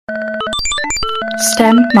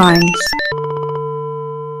STEM Minds.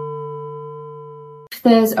 If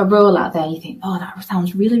there's a role out there you think, oh, that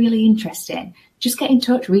sounds really, really interesting, just get in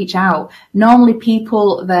touch, reach out. Normally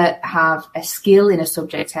people that have a skill in a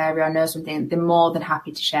subject area or know something, they're more than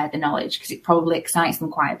happy to share the knowledge because it probably excites them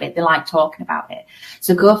quite a bit. They like talking about it.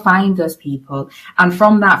 So go find those people. And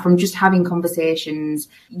from that, from just having conversations,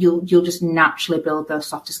 you'll just naturally build those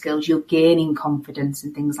softer skills. You'll gain in confidence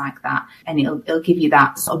and things like that. And it'll give you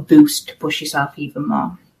that sort of boost to push yourself even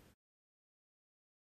more.